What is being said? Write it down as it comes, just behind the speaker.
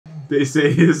They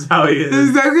say this is how he is. This is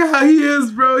exactly how he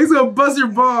is, bro. He's gonna bust your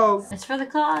balls. It's for the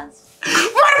cause. For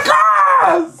the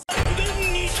cause!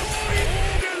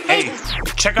 Hey,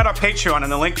 check out our Patreon in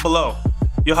the link below.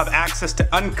 You'll have access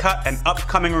to uncut and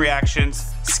upcoming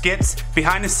reactions, skits,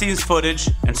 behind the scenes footage,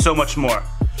 and so much more.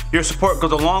 Your support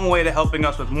goes a long way to helping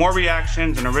us with more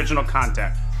reactions and original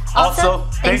content. Also,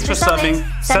 thanks for subbing.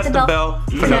 Set the bell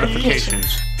for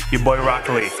notifications. Your boy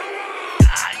YaBoyRockLee.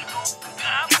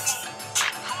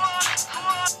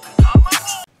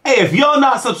 Hey, if y'all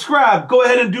not subscribed, go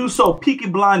ahead and do so. Peaky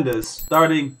Blinders,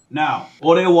 starting now.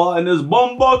 All they want in this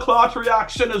bomba clot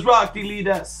reaction is YaBoyRockLee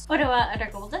des. What about other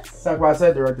gold? That's why I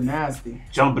said they're the nasty.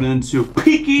 Jumping into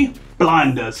Peaky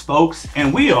Blinders, folks,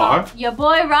 and we are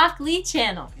YaBoyRockLee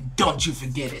channel. Don't you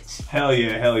forget it. Hell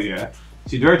yeah, hell yeah.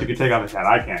 See, director can take off his hat.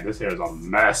 I can't. This hair is a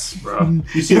mess, bro.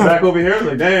 You see the back over here?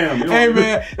 Like, damn. Hey,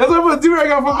 man. That's what I'm gonna do. I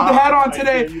got with the hat on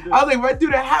today. I was like, if I do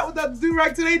the hat without the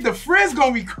do-rag today, the frizz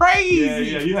gonna be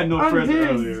crazy. Yeah, you had no frizz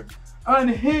earlier.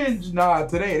 Unhinged. Nah,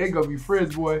 today they gonna be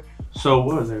frizz, boy. So,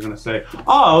 what was I gonna say?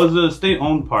 Oh, it was the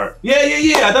state-owned part. Yeah.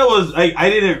 I thought it was, like,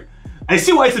 I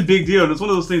see why it's a big deal. And it's one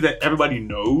of those things that everybody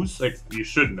knows. Like, you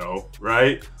should know,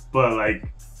 right? But, like,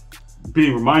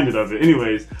 being reminded of it.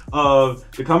 Anyways,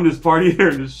 the Communist Party here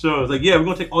in this show is like, yeah, we're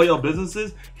gonna take all y'all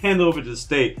businesses, hand it over to the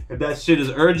state. If that shit is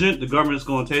urgent, the government's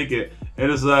gonna take it.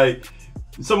 And it's like,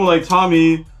 someone like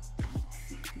Tommy,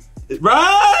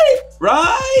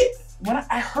 right? When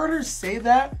I heard her say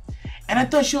that, and I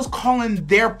thought she was calling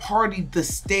their party the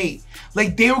state.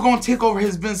 Like they were gonna take over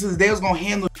his businesses, they was gonna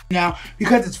handle it now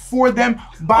because it's for them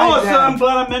by them. So I'm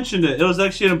glad I mentioned it. It was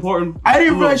actually an important. I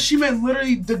didn't realize she meant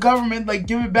literally the government, like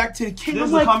give it back to the king. This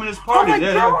is the Communist Party. I'm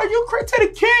like, girl, are you crazy to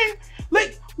the king?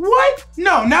 Like, what?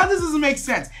 No, now this doesn't make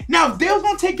sense. Now, if they was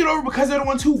gonna take it over because they're the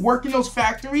ones who work in those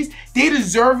factories, they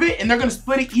deserve it, and they're gonna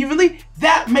split it evenly,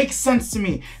 that makes sense to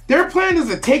me. Their plan is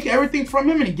to take everything from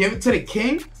him and give it to the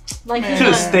king? Like to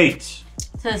the state.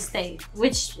 To the state,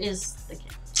 which is the king.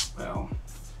 Well,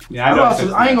 yeah,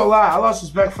 I ain't gonna lie, I lost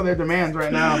respect for their demands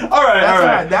right now. all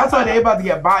right. That's why they about to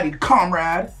get bodied,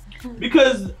 comrade.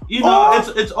 Because you know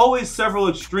it's always several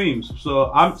extremes.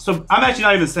 So I'm actually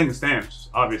not even saying stance.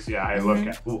 Obviously, I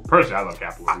personally I love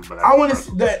capitalism, but I want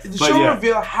to the show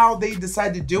reveal how they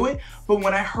decide to do it. But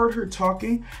when I heard her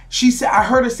talking, I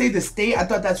heard her say the state. I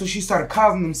thought that's what she started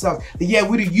calling themselves. That, yeah,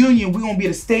 we're the union. We're gonna be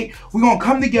the state. We're gonna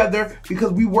come together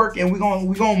because we work and we're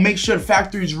gonna make sure the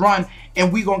factories run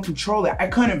and we're gonna control it. I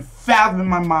couldn't fathom in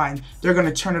my mind they're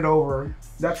gonna turn it over.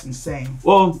 That's insane.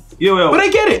 Well, but I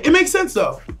get it. It makes sense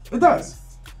though. It does.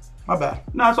 My bad.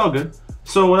 No, it's all good.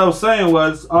 So what I was saying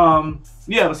was,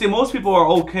 yeah, but see, most people are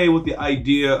okay with the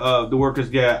idea of the workers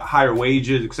get higher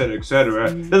wages, et cetera, et cetera.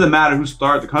 It doesn't matter who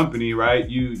started the company, right?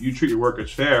 You treat your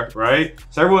workers fair, right?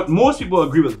 So most people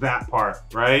agree with that part,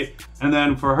 right? And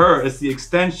then for her, it's the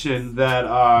extension that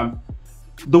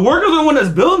the workers are the one that's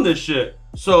building this shit.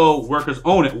 So workers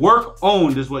own it. Work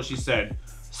owned is what she said.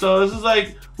 So this is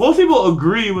like, most people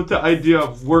agree with the idea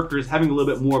of workers having a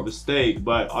little bit more of a stake,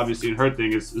 but obviously in her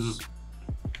thing, it's just,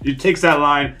 it takes that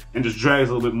line and just drags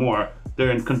a little bit more. They're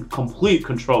in complete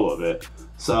control of it.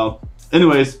 So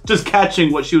anyways, just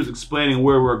catching what she was explaining,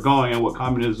 where we're going and what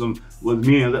communism was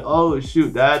meaning. Like, oh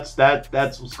shoot, that's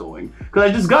what's going. Because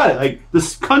I just got it. Like,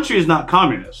 this country is not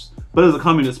communist, but it's a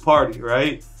communist party,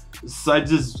 right? So I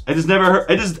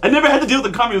never had to deal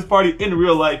with the Communist Party in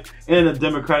real life in a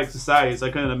democratic society, so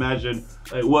I couldn't imagine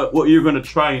like what you're gonna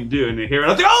try and do. And they hear it,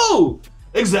 I was like, oh,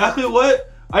 exactly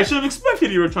what I should have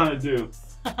expected you were trying to do.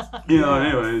 You know,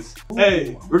 anyways.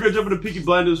 Hey, we're gonna jump into Peaky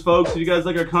Blinders, folks. If you guys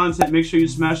like our content, make sure you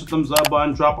smash the thumbs up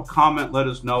button, drop a comment, let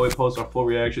us know. We post our full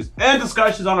reactions and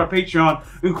discussions on our Patreon,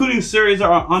 including series that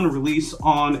are on release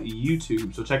on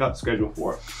YouTube. So check out the schedule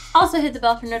for it. Also hit the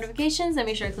bell for notifications and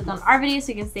make sure to click on our videos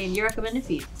so you can stay in your recommended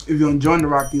feed. If you want to join the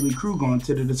YaBoyRockLee crew, go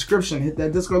into the description, hit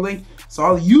that Discord link so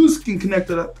all you can connect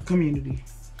to the community.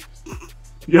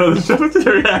 Yo, let's jump into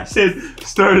the reaction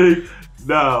starting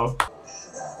now.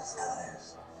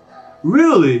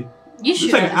 Really? You should.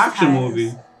 It's like an action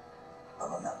movie.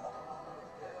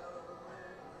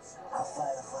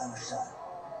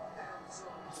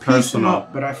 Personal.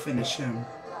 But I finish him.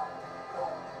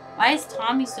 Why is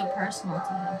Tommy so personal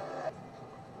to him?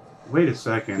 Wait a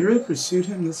second. You really pursued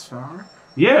him this far?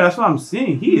 Yeah, that's what I'm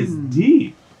seeing. He is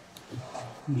deep.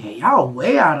 Yeah, y'all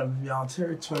way out of y'all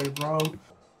territory, bro.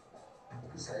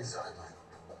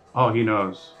 Oh, he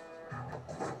knows.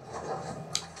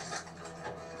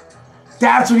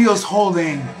 That's what he was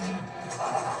holding.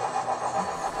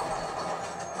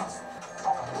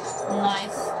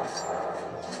 Nice.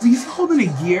 He's holding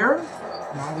a gear?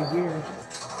 Not a gear.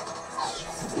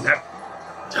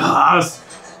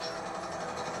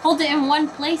 Hold it in one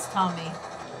place, Tommy.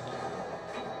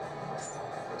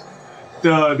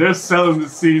 Duh, they're selling the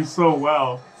scene so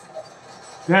well.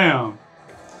 Damn.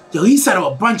 Yo, he set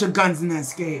up a bunch of guns in the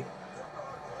escape.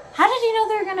 How did he know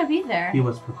they were gonna be there? He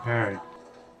was prepared.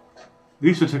 At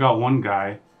least we took out one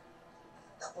guy.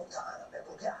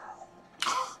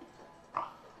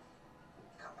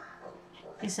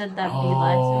 He said that he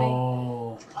lied to me.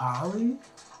 Oh, Polly?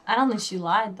 I don't think she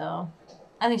lied though.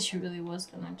 I think she really was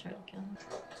gonna try to kill him.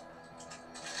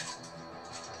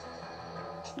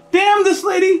 Damn this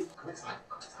lady!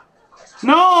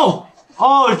 No!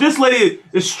 Oh, this lady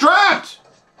is strapped!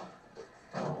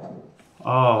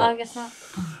 Oh. I guess not.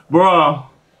 Bro.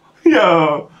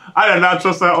 Yo. I did not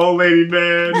trust that old lady,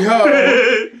 man.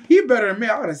 Yo. He better than me.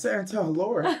 I would have said to her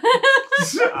Lord.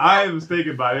 I was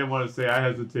thinking about it. I didn't want to say. I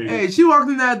hesitated. Hey, she walked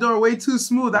in that door way too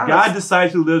smooth. God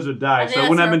decides who lives or dies, so it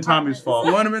wouldn't have been Tommy's fault.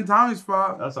 It wouldn't have been Tommy's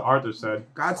fault. That's what Arthur said.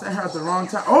 God sent her at the wrong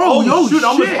time. Oh, yo, shoot, shit.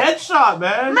 almost headshot,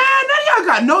 man. Man, now y'all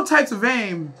got no types of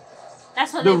aim.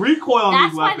 That's what the recoil on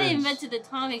these weapons. That's why they invented the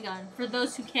Tommy gun, for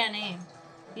those who can't aim.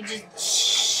 You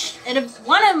just... And if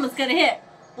one of them is gonna hit,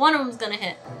 one of them's gonna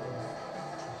hit.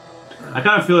 I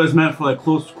kind of feel it's meant for like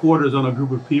close quarters on a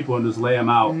group of people and just lay them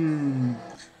out.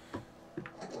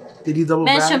 Did he double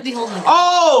back? Man shouldn't be holding it.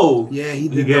 Oh! Yeah, he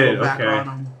did double back on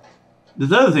him.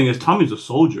 The other thing is Tommy's a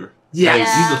soldier. Yes.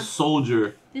 Yeah. He's a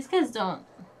soldier. These guys don't.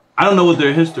 I don't know what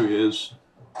their history is.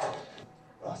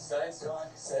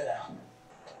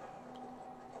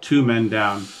 2 men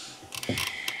down.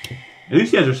 At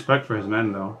least he has respect for his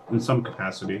men, though, in some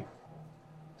capacity.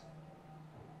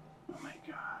 Oh my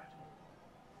god.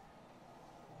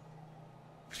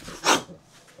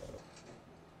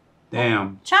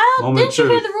 Damn. Child, didn't you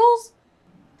hear the rules?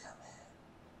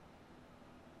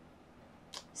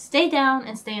 Stay down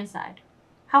and stay inside.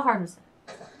 How hard was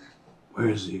that? Where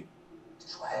is he?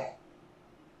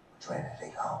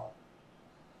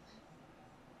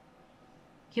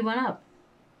 He went up.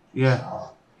 Yeah.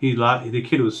 He lied. The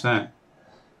kid was sent.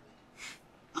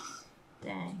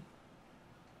 Dang.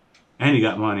 And he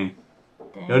got money.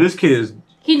 Dang. Yo, this kid is...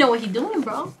 He know what he doing,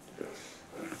 bro.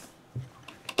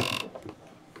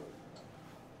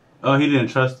 Oh, he didn't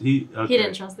trust... Okay. He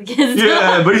didn't trust the kids.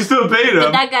 Yeah, but he still paid him.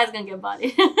 But that guy's gonna get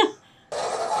bodied.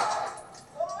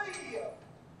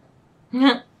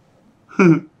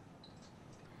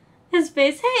 His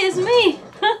face, hey, it's me.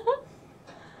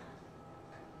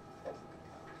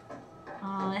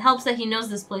 Oh, it helps that he knows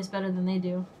this place better than they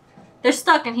do. They're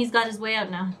stuck and he's got his way out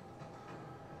now.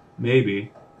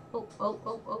 Maybe. Oh, oh,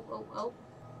 oh, oh, oh, oh.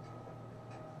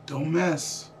 Don't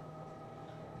mess.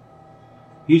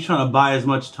 He's trying to buy as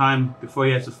much time before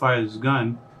he has to fire his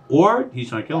gun. Or he's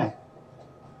trying to kill him.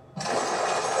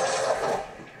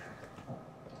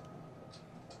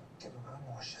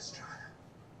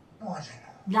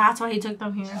 That's why he took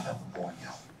them here.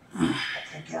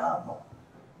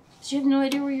 You have no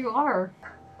idea where you are.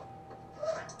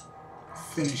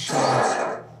 Finish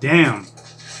him. Damn.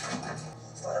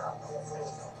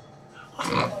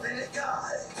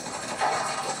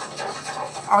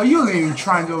 Oh, you ain't even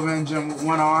trying to avenge him with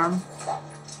one arm.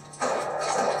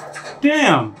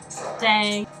 Damn.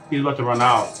 Dang. He's about to run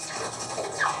out.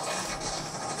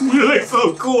 You look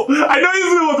so cool. I know he's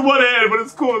doing it with one hand, but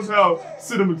it's cool as hell,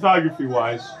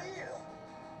 cinematography-wise.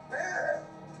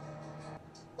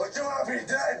 But you want to be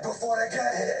dead before they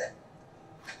get here.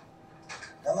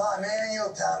 Come on, me and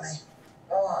you, Tommy.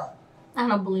 Come on. I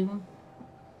don't believe him.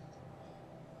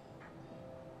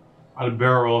 I'd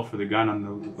barrel roll for the gun on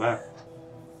the left.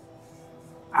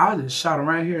 I just shot him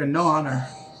right here. No honor.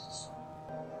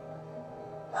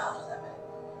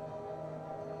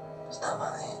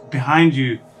 Behind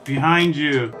you. Behind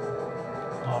you.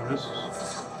 Oh, this is...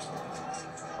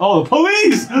 Oh, the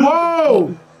police!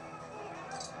 Whoa!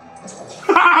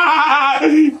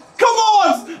 Come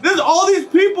on! There's all these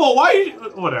people. Why you...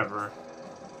 Whatever.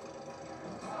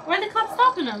 Why are the cops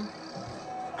stopping him?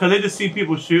 Because they just see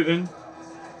people shooting.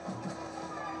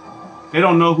 They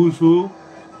don't know who's who.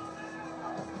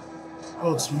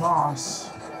 Oh, it's Moss.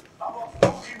 I'm a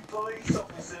fucking police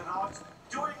officer now.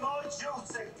 Doing my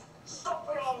duty. Stop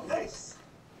it all this.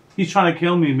 He's trying to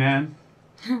kill me, man.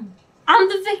 I'm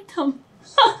the victim.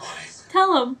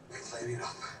 Tell him.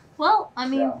 Well, I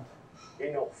mean... Yeah.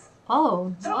 Enough.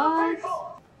 Oh, what? Haven't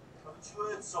you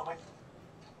heard something?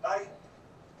 Hey?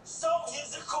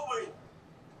 Soldiers are coming.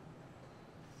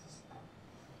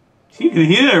 He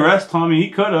didn't arrest Tommy. He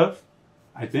could have.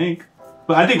 I think.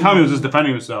 But I think Tommy was just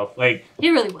defending himself. Like... He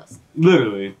really was.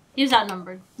 Literally. He was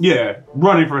outnumbered. Yeah.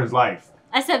 Running for his life.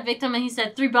 I said victim and he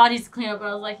said 3 bodies to clean up. But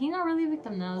I was like, he's not really a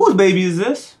victim now. Whose baby is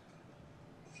this?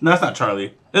 No, that's not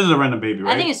Charlie. This is a random baby,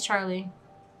 right? I think it's Charlie.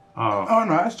 Oh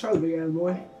no, that's Charlie big ass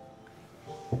boy.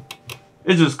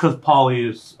 It's just because Paulie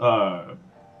is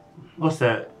what's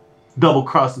that? Double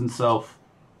crossed himself.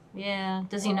 Yeah.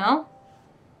 Does he know?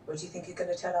 What do you think you're going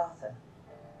to tell Arthur?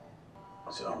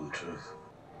 Tell him the truth.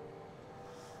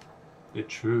 The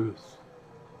truth.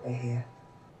 They're here.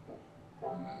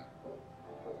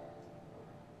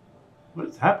 What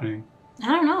is happening? I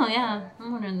don't know. Yeah,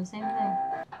 I'm wondering the same thing.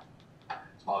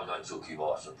 Oh, they took you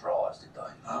by surprise, did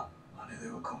they? No, I knew they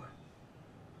were coming.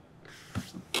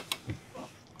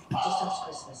 Just after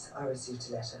Christmas, I received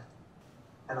a letter,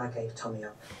 and I gave Tommy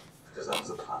up. Because that was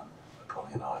the plan that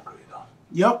Polly and I agreed on.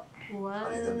 Yep.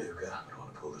 What? Neither Luca would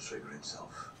want to pull the trigger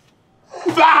himself.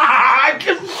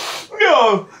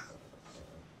 Yo!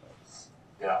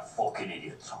 You're a fucking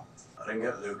idiot, Tom. I didn't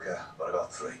get Luca, but I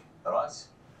got 3. All right?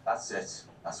 That's it.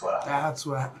 That's what happened. That's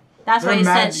what. That's why They're he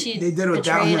mad said she they did it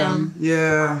without betrayed him. him.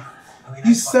 Yeah. I mean,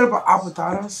 You set up an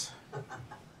apatadas.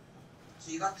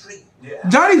 So you got 3? Yeah.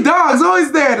 Johnny Dog's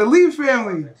always there. The Lee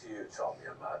family. To you, Tom,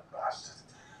 you mad bastard.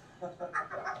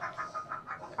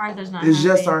 Arthur's not. It's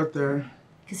just happy. Arthur.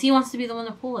 Because he wants to be the one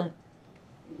to pull it.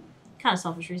 Kind of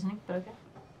selfish reasoning, but okay.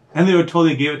 And they were told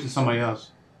they gave it to somebody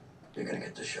else. You're gonna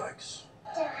get the shikes.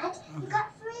 Dad, you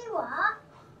got 3 what?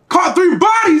 Caught 3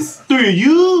 bodies. 3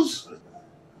 use?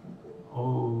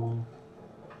 Oh.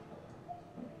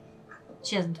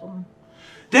 She hasn't told him.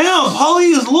 Damn, Polly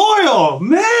is loyal,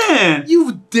 man.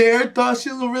 You thought she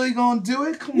was really gonna do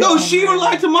it? Come Yo, on, she man. would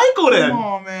like to Michael then. Come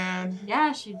on, man.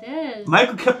 Yeah, she did.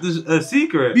 Michael kept this a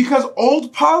secret. Because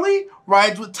old Polly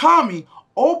rides with Tommy.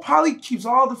 Old Polly keeps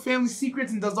all the family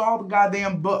secrets and does all the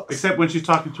goddamn books. Except when she's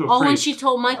talking to a Oh, priest. when she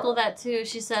told Michael that too,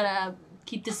 she said,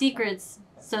 keep the secrets.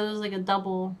 So it was like a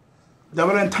double.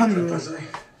 Double entendre.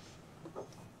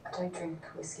 I don't drink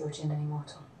whiskey or gin anymore,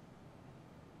 Tom.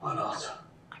 Why not?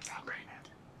 I'm not pregnant.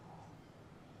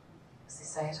 As they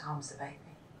say, it harms the baby.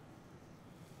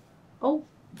 Oh.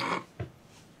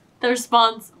 The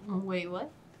response, wait, what?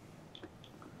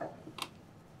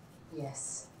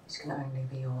 Yes, it can only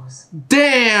be yours.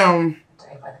 Damn.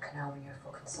 Day by the canal when you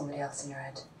were fucking somebody else in your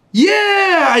head.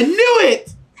 Yeah, I knew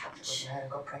it. Wouldn't know who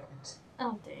got pregnant.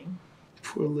 Oh, dang.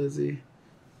 Poor Lizzie.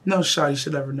 No shot you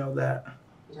should ever know that.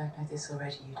 You don't know this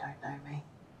already, you don't know me.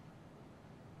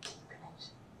 Keeping it.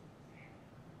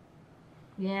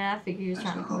 Yeah, I figured he was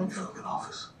trying to convince her. Fucking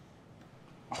office.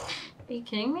 Are you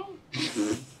kidding me?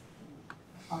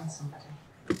 Find somebody.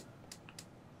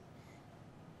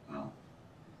 No.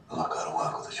 I'm not going to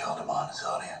work with a child of mine, is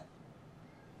on here.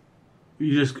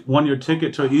 You just won your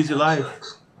ticket to an easy life.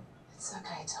 It's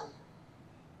okay, Tom.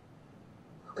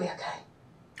 We'll be okay.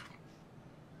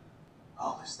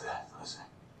 All this death, Lizzie.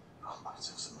 I'm going to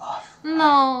some life.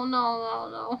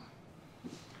 No.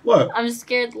 What? I'm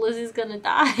scared Lizzie's gonna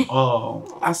die.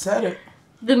 Oh. I said it.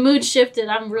 The mood shifted.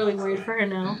 I'm really worried for her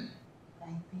now.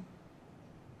 Baby.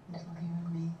 Little you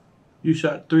and me. You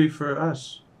shot 3 for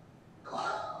us. Come on,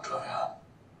 I'll drive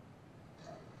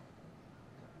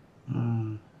you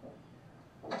home.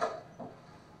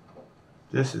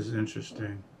 This is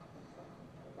interesting.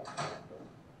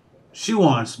 She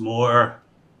wants more.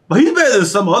 But he's better than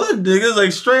some other niggas,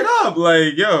 like straight up.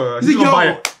 Like, yo, he's gonna buy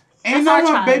it. Ain't That's no our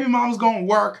my child. baby mama's gonna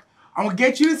work. I'm gonna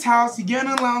get you this house. You get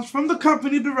an allowance from the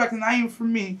company directly, not even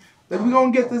from me. Like, we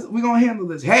gonna get this. We gonna handle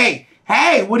this. Hey,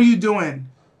 what are you doing?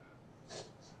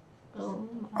 Oh,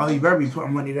 you better be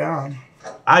putting money down.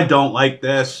 I don't like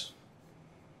this.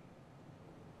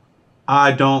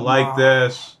 I don't like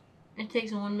this. It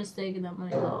takes one mistake and that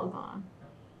money's all gone.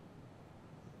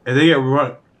 And they get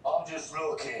run. I'm just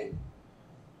looking.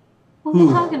 Who are you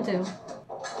talking to?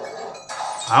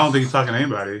 I don't think he's talking to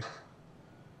anybody.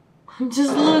 I'm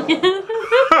just looking.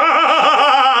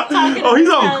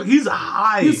 Oh, he's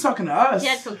high. He's talking to us. He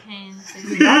had cocaine.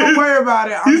 So Don't worry about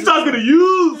it. He's talking to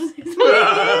you.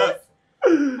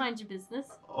 mind your business.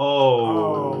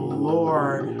 Oh,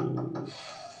 Lord.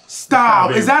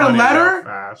 Stop. Is that a Funny letter? real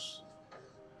fast.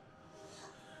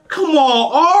 Come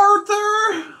on,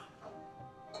 Arthur.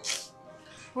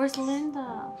 Where's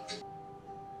Linda?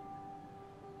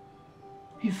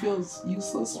 He feels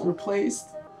useless, replaced.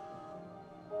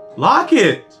 Lock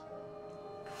it.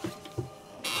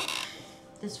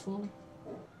 This fool.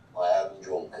 I am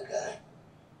drunk again.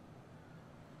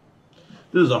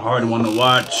 This is a hard one to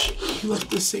watch. He left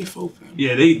the safe open.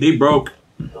 Yeah, they broke.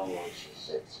 No one she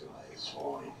said to me this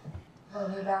morning. We'll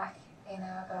be back in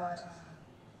our garden.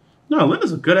 No,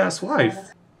 Linda's a good ass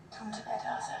wife. Come to bed,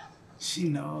 Arthur. She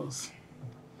knows.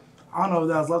 I don't know if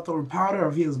that was leftover powder or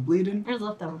if he was bleeding. There's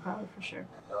leftover powder for sure.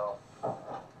 No.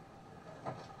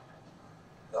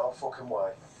 No fucking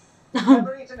way.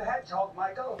 Never eaten a hedgehog,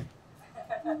 Michael.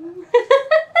 I'm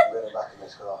going back in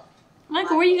this car.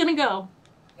 Michael, where are you gonna go?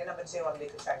 You're number 2 on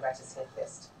Luca Trangrata's hit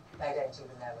list. They don't even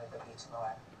know where they'll be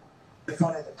tomorrow. We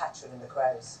follow the patron and the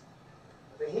crows.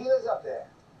 The healer's up there.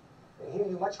 They heal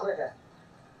you much quicker.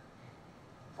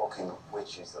 Fucking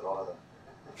witches, a lot of them.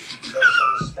 Show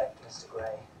some respect, Mr.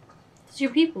 Grey. It's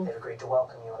your people. They've agreed to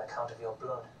welcome you on account of your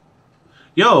blood.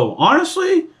 Yo,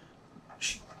 honestly,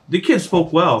 the kid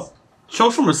spoke well. Show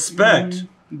some respect.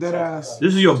 Dead ass.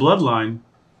 This is your bloodline.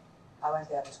 I won't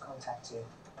be able to contact you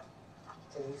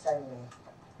till you phone me.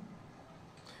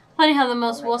 Funny how the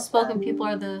most well-spoken people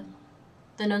are the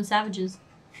known savages.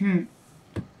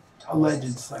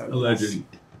 Alleged savage. Alleged.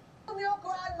 Your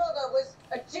grandmother was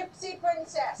a gypsy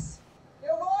princess.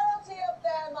 You're royalty up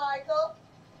there, Michael.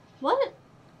 What?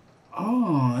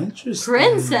 Oh, interesting.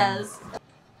 Princess?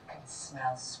 I can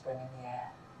smell spring in the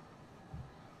air.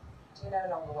 Do you no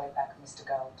longer wave back, Mr.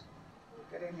 Gold?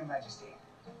 Get in, Your Majesty.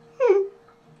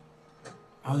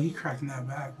 Oh, he cracking that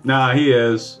back. Nah, he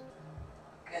is.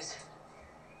 Good.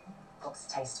 Books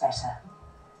taste better.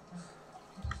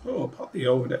 Oh, Polly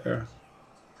over there.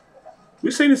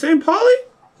 We saying the same Polly?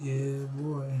 Yeah,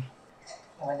 boy.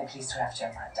 When the police were after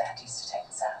him, my dad used to take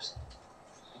us out.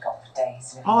 Be gone for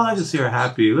days. Oh, I like to see her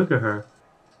happy. Look at her.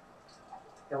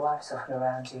 Your wife's often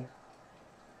around you.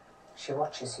 She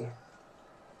watches you.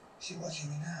 She watching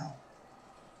me now.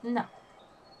 No.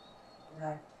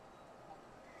 No.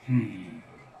 When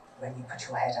you put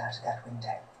your head out of that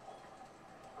window,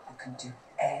 you can do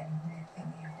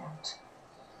anything you want.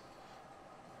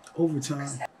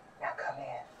 Overtime. Now come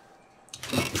here.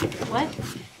 What? If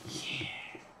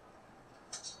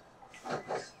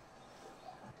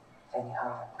any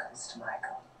harm comes to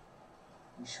Michael,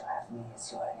 you shall have me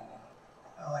as your enemy.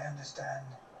 Oh, I understand.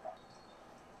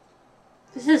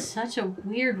 This is such a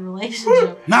weird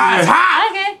relationship. Nah, it's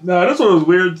hot. Okay. Nah, this one was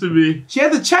weird to me. She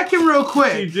had to check him real She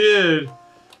quick. did.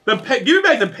 Give me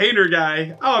back the painter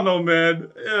guy. I don't know, man.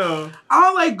 Ew. I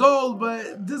don't like gold,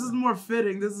 but this is more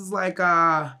fitting. This is like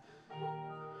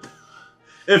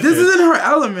this isn't her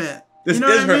element. This You know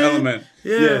is what I her mean? element.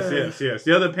 Yeah. Yes.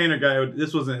 The other painter guy,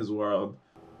 this wasn't his world.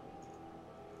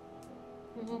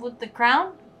 With the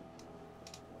crown?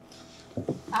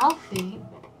 Alfie.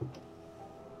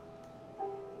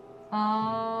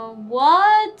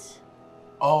 What?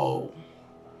 Oh.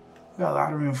 We got a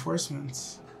lot of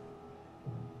reinforcements.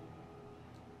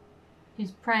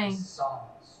 He's praying.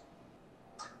 Sons.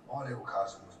 My little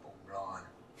cousin was born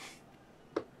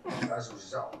blind. As a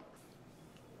result,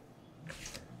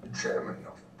 the chairman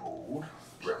of the board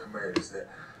recommends that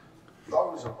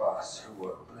those of us who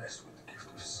were blessed with the gift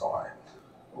of sight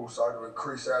also to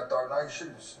increase our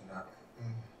donations and that.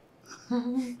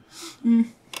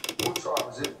 What time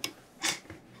is it?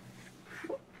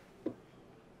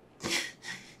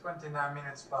 29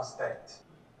 minutes past 8.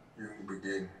 You can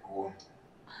begin, go on.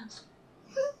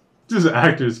 This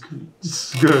actor's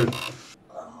just good.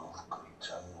 Oh,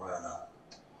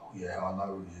 yeah, I know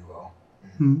who you are.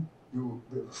 Hmm. You're a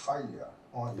bit of a failure,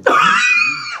 aren't you?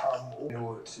 You come in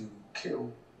order to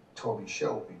kill Tommy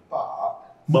Shelby, but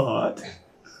But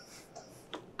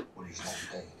well, he's not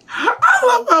dead. I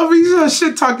love how he's gonna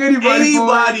shit talk anybody.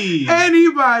 Anybody. Boy.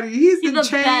 Anybody. He's He's in the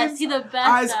chains. best. He's the best.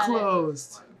 Eyes at it.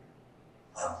 closed.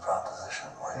 I have a proposition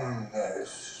for you. Yes,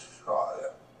 right.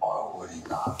 I already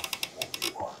know what you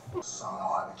want. So I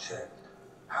haven't checked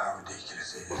how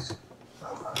ridiculous it is.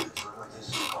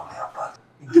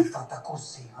 Fatta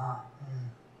così,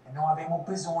 E non abbiamo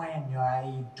bisogno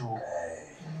ai tu.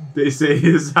 they say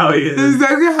this is how he This is. is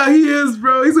exactly how he is,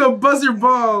 bro. He's gonna bust your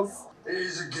balls. It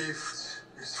is a gift.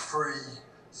 It's free.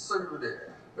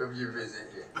 Souvenir of your visit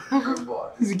here.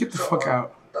 Goodbye. He said, get the fuck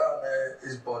out. Down there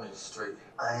is Bonnie Street.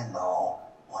 I know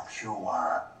what you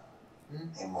want.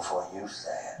 Even before you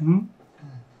say it.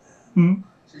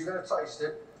 So you're gonna taste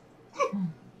it?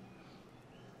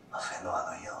 I feel like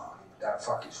I know. That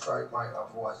fucking straight, mate.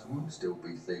 Otherwise, you wouldn't still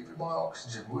be thieving my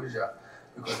oxygen, would you?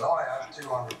 Because I have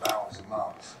 200 barrels a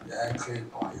month. Yeah,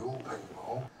 cleared by your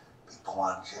people. People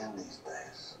aren't in these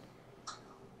days.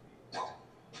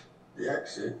 The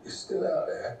exit is still out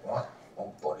there, right?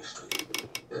 On Body Street.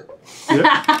 Yeah.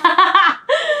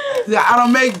 Yeah, I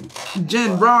don't make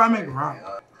gin, bro. I make rum.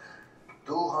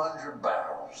 200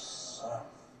 barrels.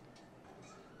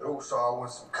 But also, I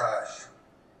want some cash.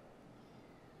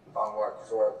 My wife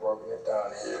was already broken it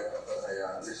down here.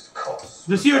 List of costs.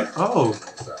 This year? Oh.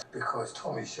 Because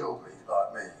Tommy Shelby,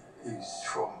 like me, is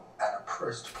from an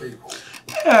oppressed people.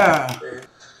 Yeah.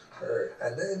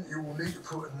 And then you will need to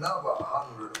put another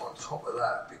 100 on top of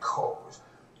that because,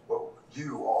 well,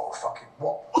 you are fucking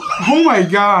what? Oh my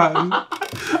god.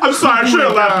 I'm sorry, I should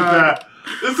have laughed at that.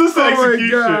 It's just the Oh my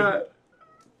execution. god.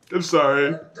 I'm sorry.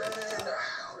 And then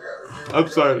we have I'm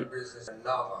sorry. Business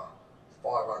another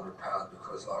 £500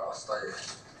 because, like I stated,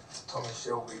 Tommy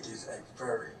Shelby is a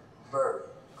very, very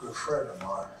good friend of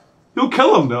mine. He'll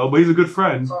kill him though, but he's a good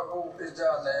friend. So all is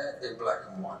down there in black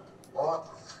and white. Alright?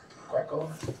 Crack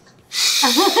on.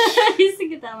 I used to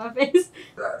get that on my face.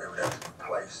 That they would have to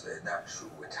replace their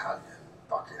natural Italian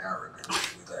fucking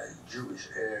arrogance with a Jewish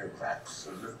air of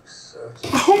absolute certainty.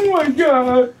 Oh my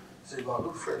god. See, my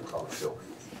good friend Tommy Shelby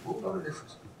will know the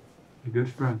difference. A good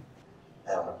friend.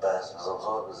 Having a bastard because I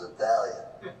thought it was Italian.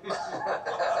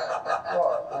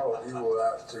 Right, well, you will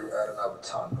have to add another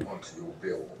ton onto your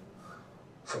bill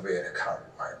for being a cunt,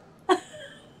 mate.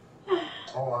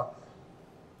 Alright.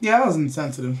 Yeah, that was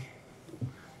insensitive.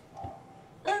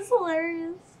 That's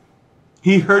hilarious.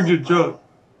 He heard your joke.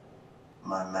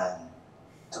 My man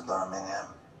to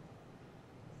Birmingham.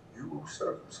 You will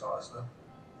circumcise them.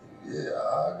 Yeah,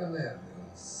 Agalen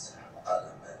means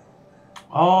element.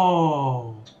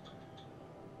 Oh.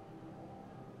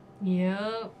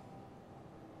 Yep.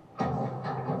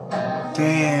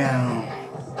 Damn.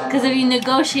 Because if you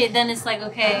negotiate, then it's like,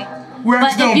 okay. We're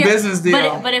actually doing business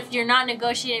deal. But if you're not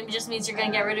negotiating, it just means you're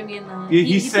going to get rid of me in the... Yeah,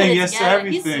 he's saying yes to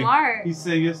everything. He's smart. He's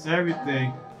saying yes to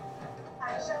everything.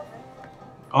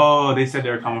 Oh, they said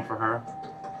they were coming for her.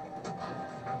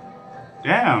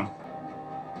 Damn.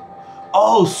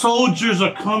 Oh, soldiers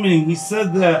are coming. He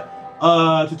said that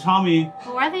to Tommy.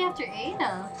 But why are they after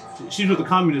Ada? She's with the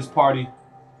Communist Party.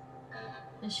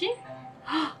 Is she?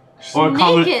 She's or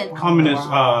naked. communist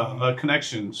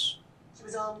connections. She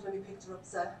was armed when we picked her up,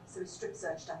 sir, so we strip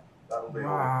searched her. That'll be all.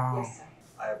 Wow. Yes, sir.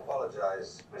 I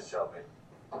apologize, Miss Shelby.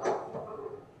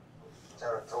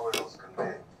 Territorials can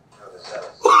be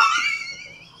overzealous.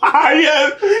 Yeah,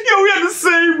 yo, we had the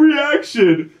same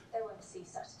reaction. They won't see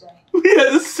Saturday. We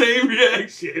had the same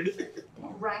reaction.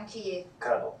 Rank are you?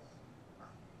 Colonel,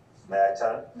 may I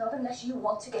turn? Not unless you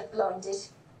want to get blinded.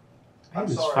 I'm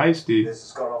He was sorry. feisty. This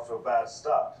has got off to a bad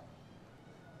start.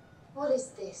 What is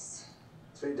this?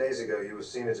 3 days ago, you were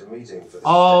seen at a meeting for the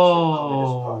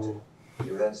Oh. Communist Party.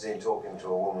 You were then seen talking to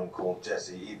a woman called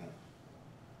Jessie Eden.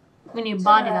 When you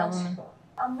body that woman.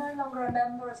 I'm no longer a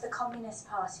member of the Communist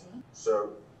Party.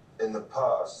 So, in the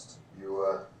past, you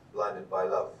were blinded by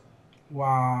love.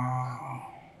 Wow.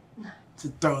 To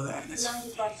throw that in his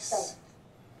Blinded by face. faith.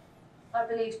 I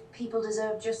believe people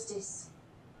deserve justice.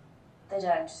 They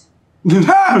don't.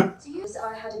 To use,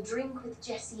 I had a drink with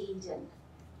Jessie Eden.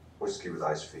 Whiskey with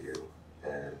ice for you,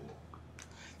 and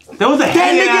There was a That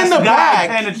hanging nigga in the guy back.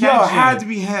 paying attention. Yo, had to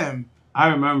be him. I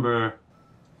remember.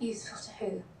 Useful to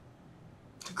who?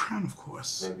 The Crown, of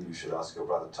course. maybe you should ask your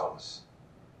brother Thomas.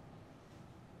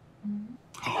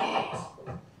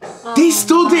 They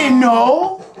still didn't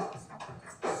know?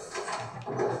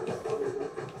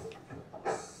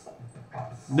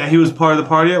 That he was part of the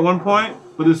party at one point,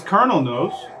 but this colonel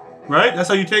knows, right? That's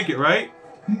how you take it, right?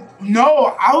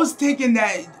 No, I was thinking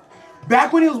that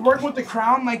back when he was working with the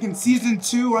Crown, like in season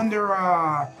 2 under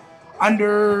All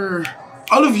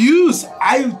of Yous,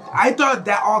 I thought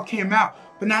that all came out,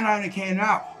 but not how it came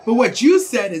out. But what you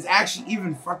said is actually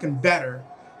even fucking better.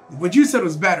 What you said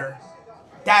was better.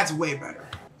 That's way better.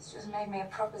 This just made me a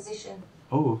proposition.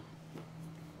 Oh.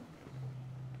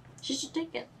 She should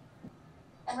take it.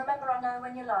 And remember, I know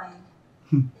when you're lying.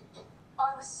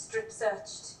 I was strip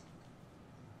searched.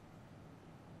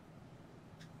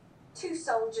 2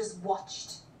 soldiers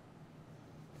watched.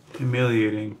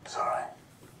 Humiliating. Sorry.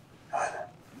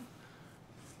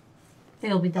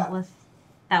 They'll be dealt with.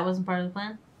 That wasn't part of the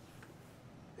plan.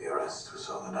 The arrest was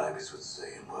all the neighbours would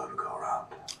see and word would go around.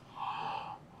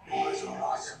 All is all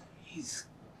right. He's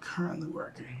currently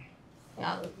working.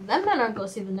 Yeah, that man aren't gonna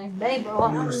see the next day,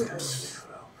 bro.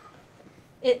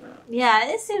 It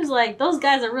It seems like those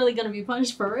guys are really gonna be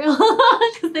punished for real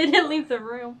because they didn't leave the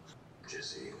room.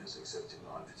 Jessie is accepting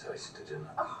my invitation to dinner.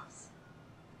 Oh,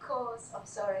 of course, I'm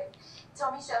sorry.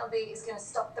 Tommy Shelby is going to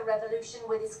stop the revolution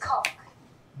with his cock.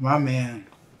 My man.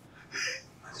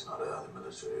 It's not her the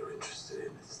military are interested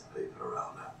in, it's the people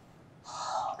around her.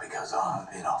 Because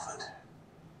I've been offered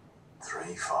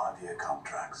 3 5-year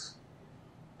contracts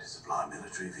to supply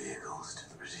military vehicles to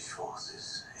the British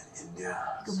forces in India,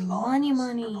 Could be Ceylon,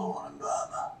 money. Singapore and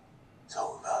Burma.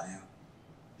 Total value,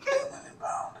 £2 million.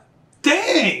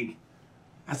 Dang!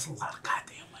 That's a lot of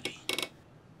goddamn money.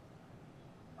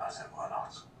 I said, why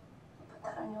not? Put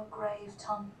that on your grave,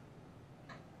 Tom.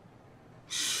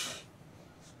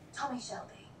 Tommy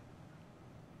Shelby.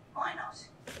 Why not?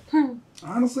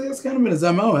 Honestly, that's kind of been his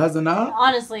MO, has it not?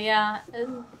 Honestly, yeah.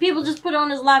 People just put it on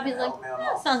his lap. He's like,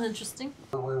 sounds interesting.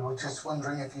 We were just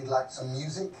wondering if you'd like some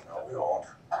music. No, we aren't.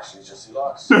 Actually, Jessie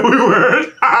likes. We were.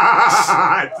 It's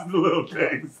the little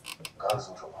things. Got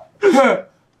some trouble.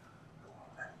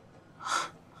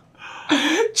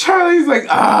 Charlie's like,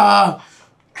 ah.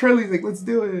 Curly's like, let's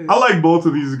do it. I like both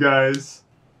of these guys.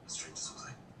 Straight to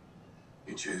something.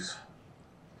 You choose.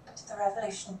 To the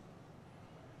revolution.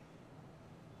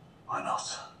 Why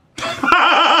not?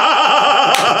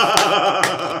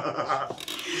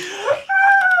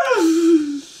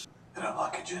 You don't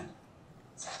like it, Jen?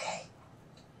 It's okay.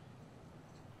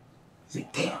 He's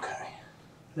like, damn. Okay.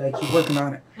 Like, keep working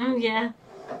on it. Yeah.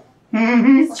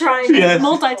 He's trying. Yes.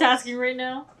 Multitasking right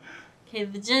now. Okay,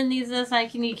 the gin needs this. I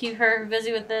can you keep her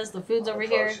busy with this. The food's over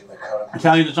here. I'm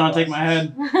telling you, just trying to take my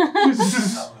head.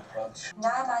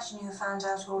 Now imagine you found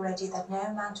out already that no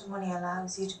amount of money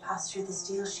allows you to pass through the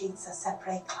steel sheets that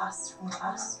separate class from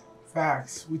class.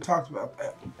 Facts. We talked about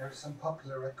that. There are some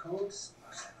popular records.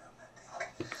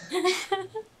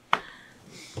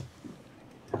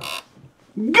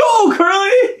 Go,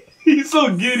 Curly! He's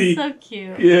so giddy. So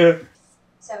cute. Yeah.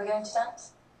 So we're going to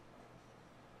dance?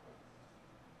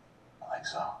 I think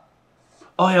so.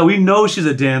 Oh yeah, we know she's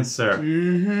a dancer.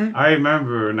 Mm-hmm. I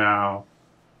remember her now.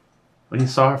 When he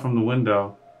saw her from the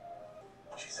window.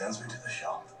 She sends me to the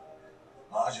shop.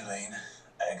 Margarine,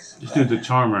 eggs, and This dude's a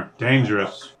charmer.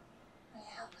 Dangerous. Will you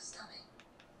help us, Tommy?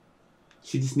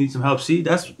 She just needs some help. See,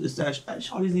 that's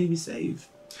Shawty's need to be saved.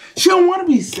 She don't want to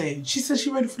be saved. She said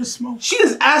she ready for the smoke. She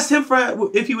just asked him for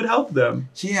if he would help them.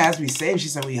 She didn't ask me to be saved. She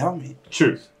said, will you help me?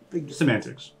 Truth. Big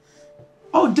Semantics.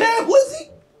 Oh, damn, Lizzie.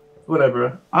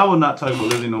 Whatever. I will not talk about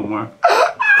Lizzie no more.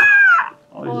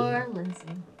 Poor Lindsay.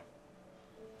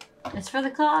 It's for the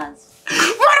cause. For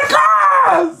the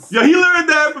cause! Yo, he learned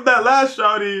that from that last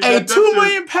Shawty. Hey, That 2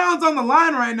 million pounds on the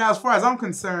line right now, as far as I'm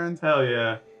concerned. Hell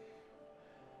yeah.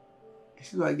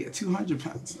 She's about to get 200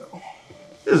 pounds, though.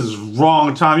 This is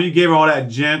wrong, Tom. You gave her all that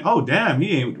gin. Oh, damn.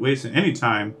 He ain't wasting any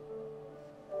time.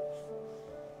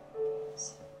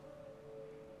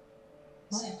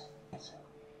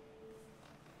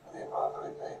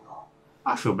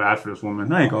 I feel bad for this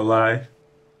woman. I ain't gonna lie.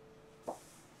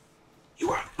 You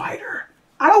are a fighter.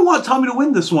 I don't want Tommy to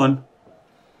win this one.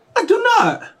 I do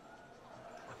not.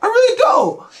 I really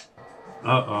don't.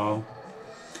 Uh-oh.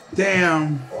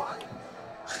 Damn.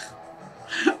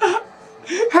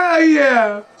 Hell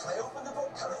yeah.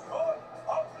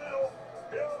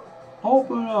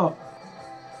 Open up.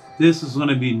 This is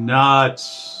gonna be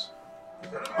nuts.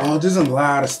 Oh, there's a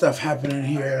lot of stuff happening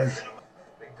here.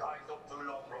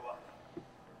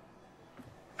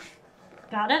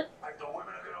 Got it?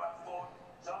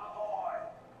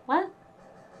 What?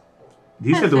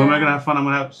 He said the women are gonna have fun. I'm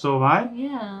gonna have so have I?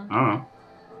 Yeah. I don't know.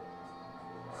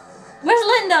 Where's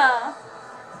Linda?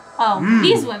 Oh,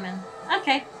 these women.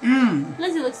 Okay. Mm.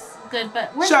 Lizzie looks good,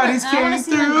 but where's Shawty's Linda? I came wanna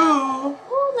see through. Linda.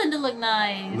 Ooh, Linda look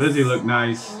nice. Lizzie looked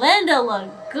nice. Linda look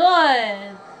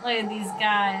good. Look at these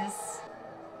guys.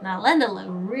 Now Linda look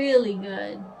really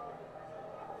good.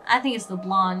 I think it's the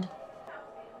blonde.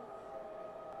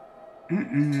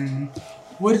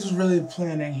 What is really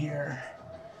planning here?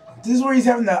 This is where he's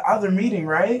having the other meeting,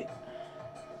 right?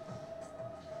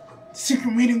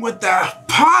 Secret meeting with the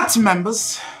party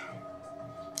members.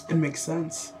 It makes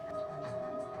sense.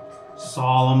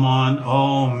 Solomon.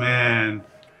 Oh man.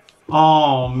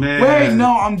 Oh man. Wait,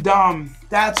 no, I'm dumb.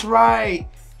 That's right.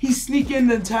 He's sneaking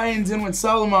the Italians in with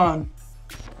Solomon.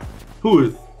 Who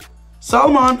is?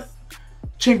 Solomon.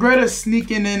 Changreta's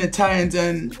sneaking in Italians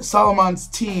and Solomon's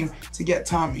team to get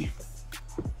Tommy.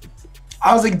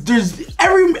 I was like, there's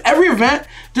every event,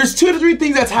 there's 2 to 3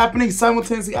 things that's happening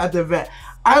simultaneously at the event.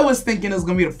 I was thinking it was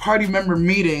gonna be the party member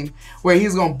meeting where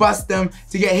he's gonna bust them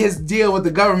to get his deal with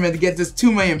the government to get this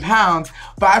 2 million pounds,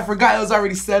 but I forgot it was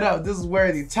already set up. This is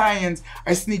where the Italians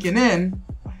are sneaking in.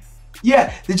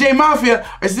 Yeah, the J Mafia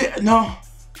are no,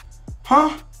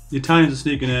 huh? The Italians are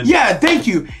sneaking in. Yeah, thank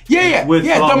you. Yeah. With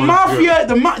the Solomon's mafia,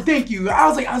 thank you. I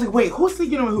was like, wait, who's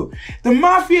sneaking in with who? The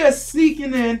mafia is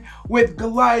sneaking in with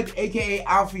Goliath, aka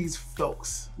Alfie's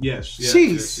folks. Yes.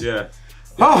 Jeez. Yeah.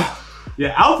 Oh.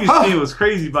 Yeah, Alfie's team was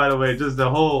crazy, by the way. Just the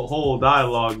whole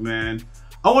dialogue, man.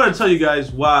 I want to tell you guys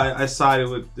why I sided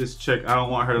with this chick. I don't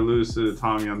want her to lose to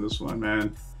Tommy on this one,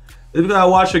 man. If I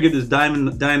watch her give this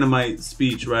dynamite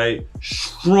speech, right?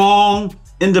 Strong,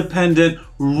 independent,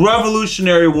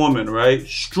 revolutionary woman, right?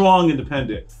 Strong,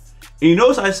 independent. And you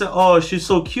notice I said, oh, she's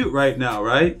so cute right now,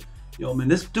 right? Yo, man,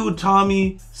 this dude,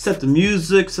 Tommy, set the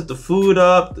music, set the food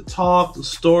up, the talk, the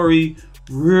story,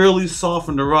 really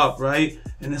softened her up, right?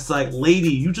 And it's like, lady,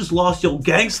 you just lost your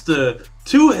gangster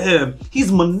to him.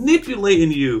 He's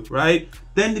manipulating you, right?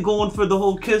 Then going for the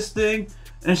whole kiss thing.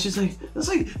 And she's like, it's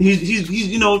like he's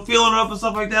you know, feeling her up and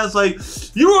stuff like that. It's like,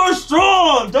 you are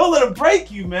strong. Don't let him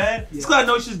break you, man. It's because I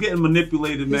know she's getting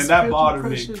manipulated, man. That bothered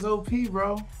me. Is OP,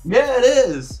 bro. Yeah, it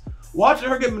is. Watching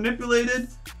her get manipulated,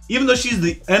 even though she's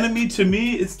the enemy to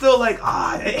me, it's still like,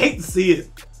 I hate to see it.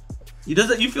 You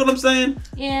feel what I'm saying?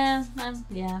 Yeah,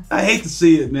 yeah. I hate to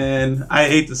see it, man. I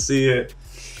hate to see it.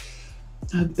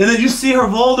 And then you see her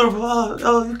vulnerable.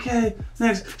 Oh, okay.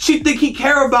 Next, she think he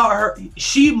care about her.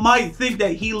 She might think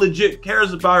that he legit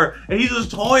cares about her, and he's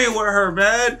just toying with her,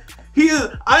 man.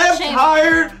 I am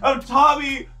tired of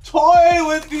Tommy toying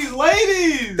with these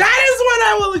ladies. That is what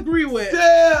I will agree with.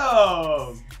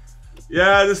 Damn.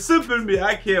 Yeah, the simp in me.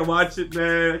 I can't watch it,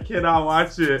 man. I cannot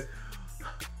watch it.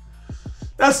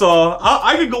 That's all.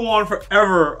 I could go on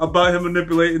forever about him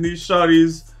manipulating these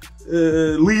shawties.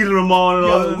 Leading them on and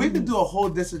all. We could do a whole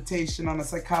dissertation on the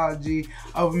psychology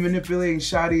of manipulating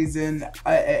shawties in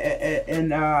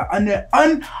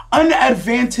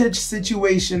unadvantaged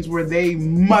situations where they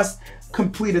must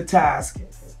complete a task.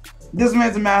 This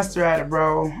man's a master at it,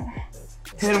 bro.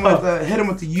 Hit him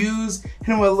with the use. Hit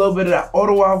him with a little bit of that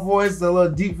Ottawa voice, the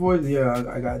little deep voice. Yeah,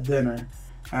 I got dinner.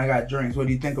 I got drinks. What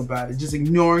do you think about it? Just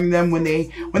ignoring them when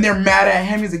they're mad at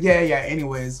him. He's like, yeah.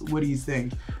 Anyways, what do you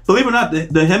think? Believe it or not,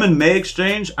 the him and May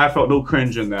exchange, I felt no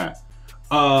cringe in that.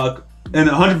 And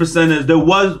 100% is there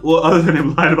was, well, other than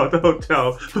him lying about the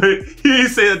hotel, but he didn't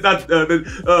say that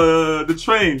the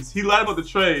trains. He lied about the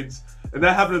trains, and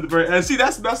that happened at the very end. See,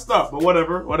 that's messed up. But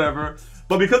whatever.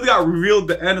 But because it got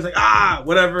revealed at the end, it's like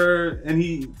whatever, and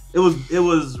it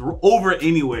was over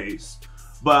anyways.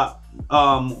 But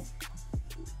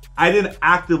I didn't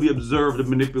actively observe the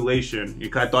manipulation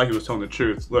because I thought he was telling the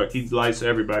truth. Look, he lies to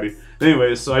everybody.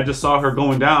 Anyways, so I just saw her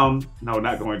going down. No,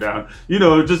 not going down. You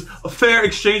know, just a fair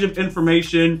exchange of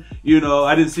information. You know,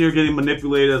 I didn't see her getting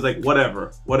manipulated. I was like,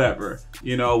 whatever.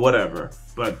 You know, whatever.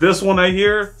 But this one I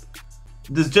hear,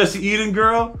 this Jesse Eden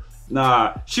girl,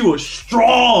 nah, she was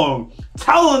strong.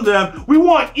 Telling them, we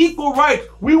want equal rights.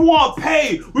 We want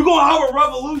pay. We're going to have a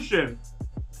revolution.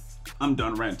 I'm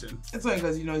done ranting. It's only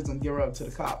because you know he's gonna give her up to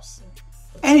the cops.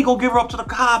 And he gonna give her up to the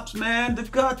cops, man. The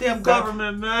goddamn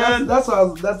government, man. That's the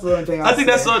only thing I think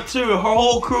that's too. Her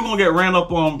whole crew gonna get ran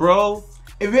up on, bro.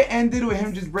 If it ended with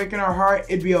him just breaking her heart,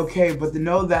 it'd be okay. But to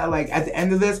know that, like, at the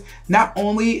end of this, not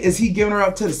only is he giving her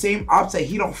up to the same ops that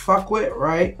he don't fuck with,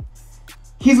 right?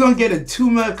 He's gonna get a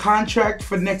 $2 million contract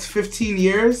for the next 15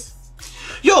 years.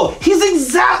 Yo, he's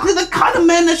exactly the kind of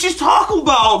man that she's talking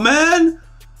about, man.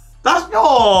 That's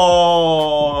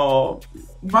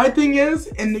My thing is,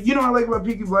 and you know what I like about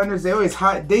Peaky Blinders, they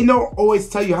don't always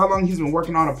tell you how long he's been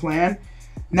working on a plan.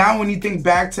 Now when you think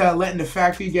back to letting the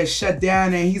factory get shut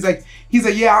down, and he's like,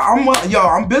 yeah,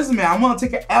 I'm businessman. I'm gonna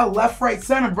take an L left, right,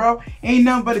 center, bro. Ain't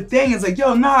nothing but a thing. It's like,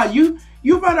 yo, nah, you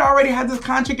better already have this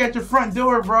contract at your front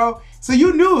door, bro. So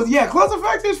you knew, yeah, close the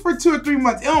factories for 2 or 3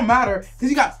 months. It don't matter because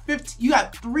you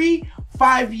got 3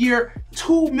 5-year,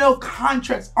 $2 million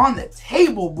contracts on the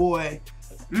table, boy.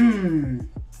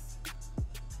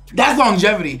 That's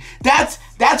longevity. That's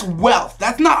wealth.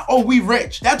 That's not, oh, we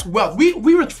rich. That's wealth. We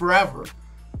rich forever.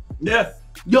 Yeah.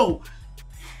 Yo.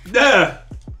 Yeah.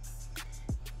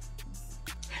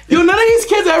 Yo, none of these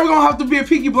kids are ever gonna have to be a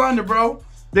Peaky Blinder, bro.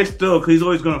 They still, because he's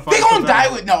always gonna fight. They gonna die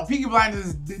with, no, Peaky Blinders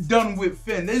is done with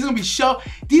Finn. There's gonna be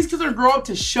these kids are gonna grow up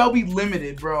to Shelby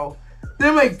Limited, bro.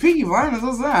 They're like, Peaky Blinders,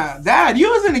 what's that? Dad, you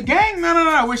was in the gang?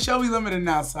 No, we're Shelby Limited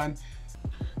now, son.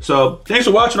 So, thanks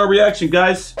for watching our reaction,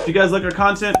 guys. If you guys like our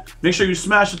content, make sure you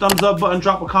smash the thumbs up button,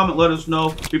 drop a comment, let us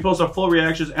know. We post our full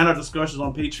reactions and our discussions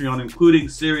on Patreon, including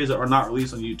series that are not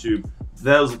released on YouTube.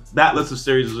 That list of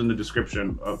series is in the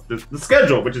description of the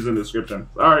schedule, which is in the description.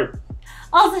 Sorry.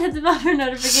 Also hit the bell for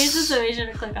notifications, so make sure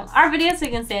to click on our video so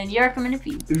you can stay on your recommended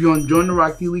feed. If you want to join the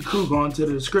YaBoyRockLee crew, go into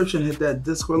the description, hit that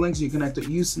Discord link so you connect with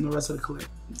Use and the rest of the clip.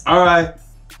 Alright.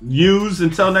 Use,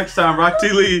 until next time,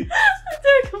 YaBoyRockLee.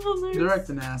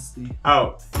 Director Nasty.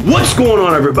 Out. What's going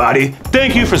on, everybody?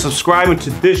 Thank you for subscribing to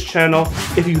this channel.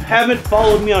 If you haven't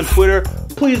followed me on Twitter,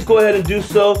 please go ahead and do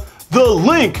so. The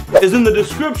link is in the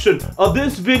description of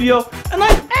this video, and I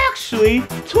actually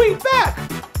tweet back.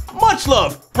 Much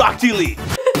love, YaBoyRockLee.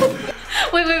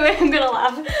 Wait, I'm gonna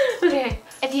laugh. Okay.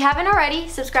 If you haven't already,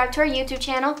 subscribe to our YouTube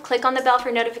channel, click on the bell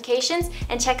for notifications,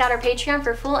 and check out our Patreon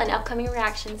for full and upcoming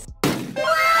reactions.